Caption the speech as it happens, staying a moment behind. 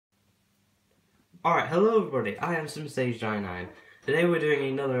Alright, hello everybody, I am SimStage99. Today we're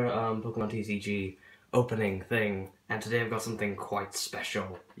doing another Pokemon TCG opening thing, and today I've got something quite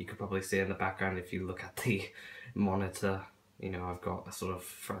special. You could probably see in the background if you look at the monitor. You know, I've got a sort of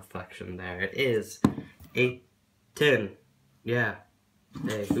reflection there. It is a tin. Yeah,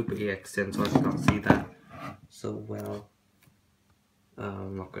 a Hoopa EX tin, so I can't see that so well.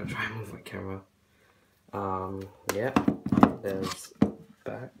 I'm not going to try and move my camera. Yeah, there's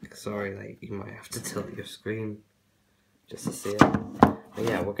back. Sorry, like, you might have to tilt your screen just to see it. But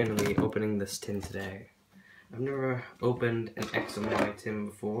yeah, we're going to be opening this tin today. I've never opened an X and Y tin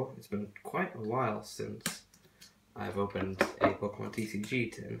before. It's been quite a while since I've opened a Pokemon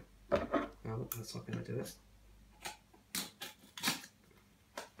TCG tin. Oh, that's not going to do it.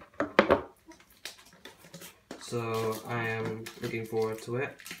 So I am looking forward to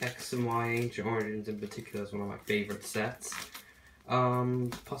it. X and Y Ancient Origins in particular is one of my favourite sets.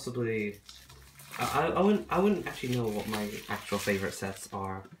 Possibly, I wouldn't actually know what my actual favourite sets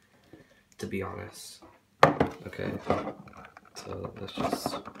are, to be honest. Okay, so let's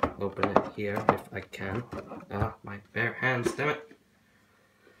just open it here if I can. Ah, my bare hands, damn it.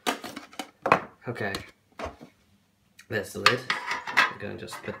 Okay, there's the lid. I'm gonna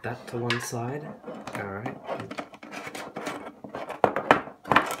just put that to one side. Alright.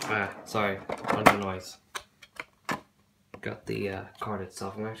 Ah, sorry, on the noise. Got the card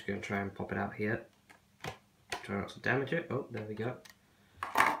itself. I'm actually going to try and pop it out here. Try not to damage it. Oh, there we go.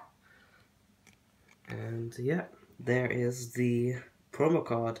 And yeah, there is the promo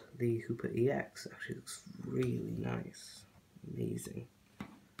card, the Hoopa EX. Actually looks really nice. Amazing.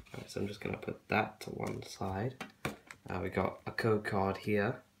 Alright, so I'm just going to put that to one side. We got a code card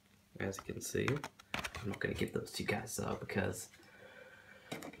here, as you can see. I'm not going to give those to you guys though, because,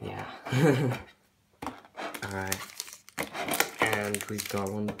 yeah. Alright. And we've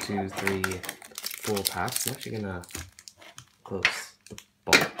got 1, 2, 3, 4 packs. I'm actually gonna close the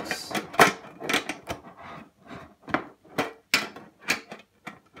box.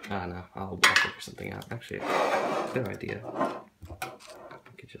 Ah, no, I'll figure something out. Actually, good idea. I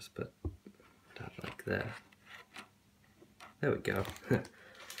could just put that like there. There we go.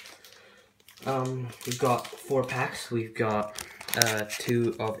 We've got 4 packs. We've got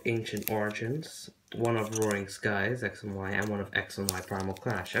 2 of Ancient Origins, 1 of Roaring Skies, X and Y, and 1 of X and Y Primal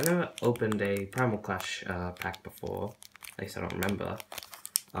Clash. I've never opened a Primal Clash pack before, at least I don't remember.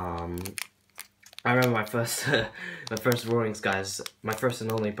 I remember my first, my first Roaring Skies, my first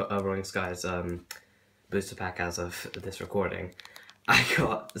and only Roaring Skies booster pack as of this recording. I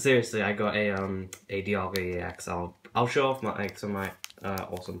got a Dialga EX. I'll show off my X and my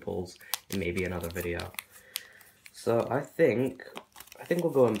awesome pulls in maybe another video. So I think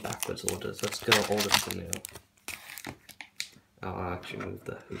we'll go in backwards orders. Let's go oldest to new. I'll actually move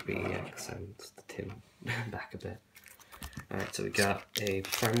the Hoopa EX and the tin back a bit. Alright, so we got a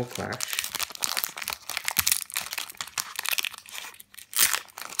Primal Clash.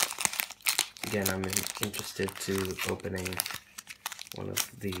 Again, I'm interested to opening one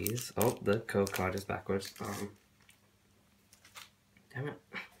of these. Oh, the code card is backwards. Damn it.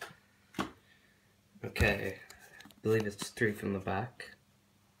 Okay. I believe it's 3 from the back.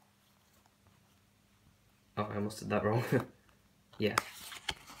 Oh, I almost did that wrong. Yeah.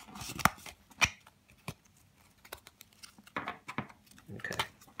 Okay.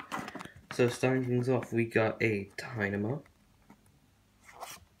 So starting things off, we got a Dynamo,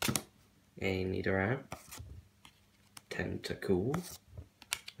 a Nidoran, Tentacool,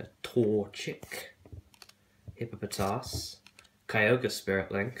 a Torchic, Hippopotas, Kyogre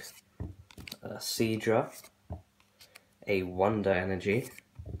Spirit Link, a Seadra, a Wonder Energy,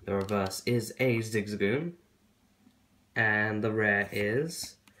 the reverse is a Zigzagoon, and the rare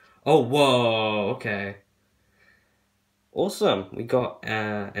is... Oh, whoa, okay. Awesome, we got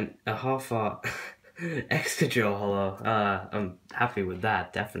a half-art Excadrill holo. I'm happy with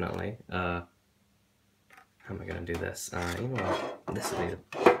that, definitely. How am I going to do this? You know what, this will be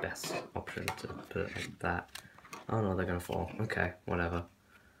the best option to put it like that. Oh no, they're going to fall. Okay, whatever.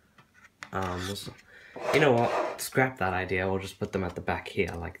 You know what? Scrap that idea. We'll just put them at the back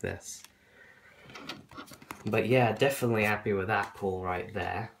here like this. But yeah, definitely happy with that pull right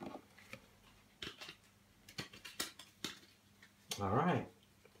there. Alright.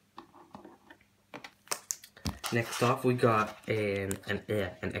 Next off, we got an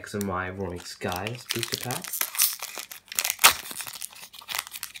X and Y Roaring Skies booster pack.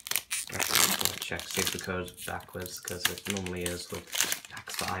 Actually, I'm just going to check, see if the code's backwards, because it normally is with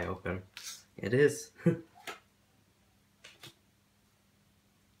packs that I open. It is.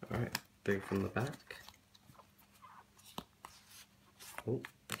 Alright, 3 from the back. Oh,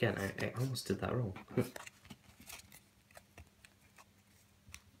 again. I almost did that wrong.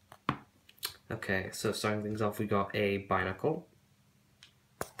 Okay, so starting things off, we got a Binacle,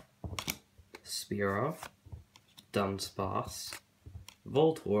 Spearow, Dunsparce,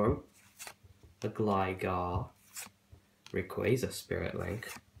 Voltorb, a Gligar, Rayquaza Spirit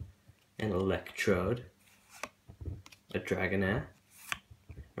Link, an Electrode, a Dragonair.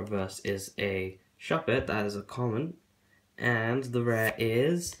 Reverse is a Shuppet, that is a common, and the rare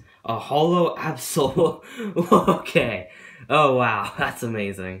is a Holo Absol. Okay, oh wow, that's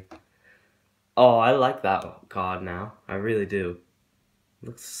amazing. Oh, I like that card now, I really do.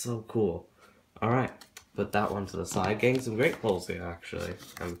 Looks so cool. Alright, put that one to the side. Getting some great pulls here, actually.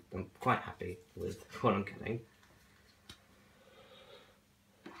 I'm quite happy with what I'm getting.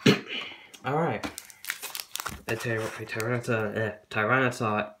 Alright. A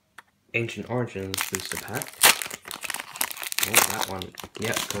Tyranitar Ancient Origins booster pack. Oh, that one.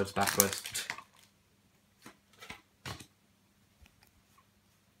 Yep, goes backwards.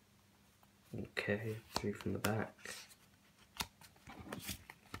 Okay, 3 from the back.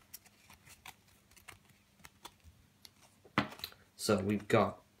 So we've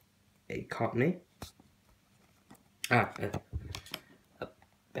got a Cottony,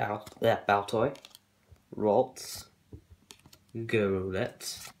 Baltoy, Ralts,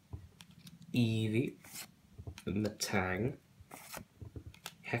 Golett, Eevee, Metang,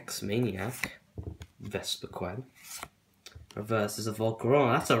 Hexmaniac, Vespiquen. Reverse is a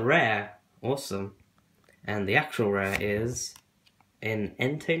Volcarona. That's a rare. Awesome. And the actual rare is an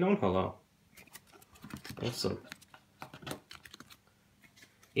Entei non-holo. Awesome.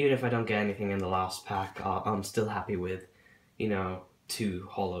 Even if I don't get anything in the last pack, I'm still happy with, you know, 2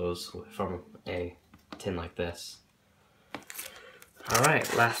 holos from a tin like this.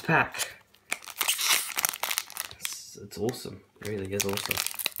 Alright, last pack. It's awesome. It really is awesome.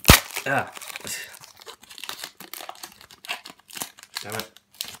 Ah! Damn it.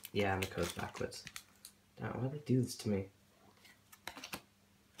 Yeah, and the code's backwards. Damn, why do they do this to me?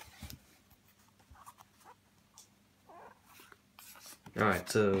 Alright,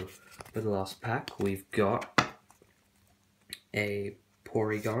 so for the last pack, we've got a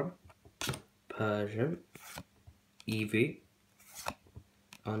Porygon, Persian, Eevee,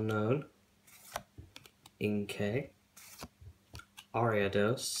 Unknown, Inkay,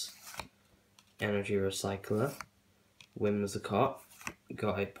 Ariados, Energy Recycler, Whimsicott.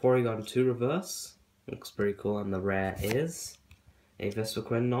 Got a Porygon 2 reverse, looks pretty cool, and the rare is a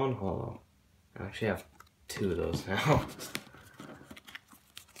Vespiquen non-holo. I actually have 2 of those now.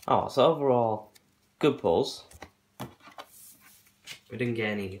 Oh, so overall, good pulls. We didn't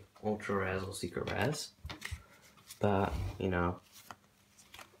get any ultra rares or secret rares, but, you know,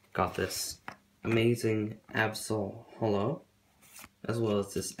 got this amazing Absol holo, as well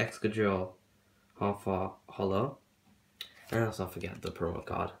as this Excadrill Hoopa holo, and let's not forget the promo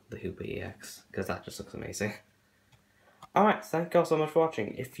card, the Hoopa EX, because that just looks amazing. Alright, thank you all so much for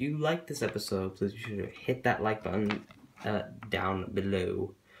watching. If you liked this episode, please be sure to hit that like button down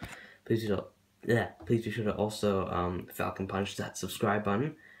below. Please be sure to also Falcon Punch that subscribe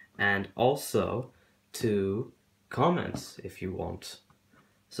button, and also to comment if you want.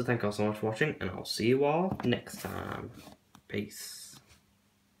 So thank you all so much for watching, and I'll see you all next time. Peace.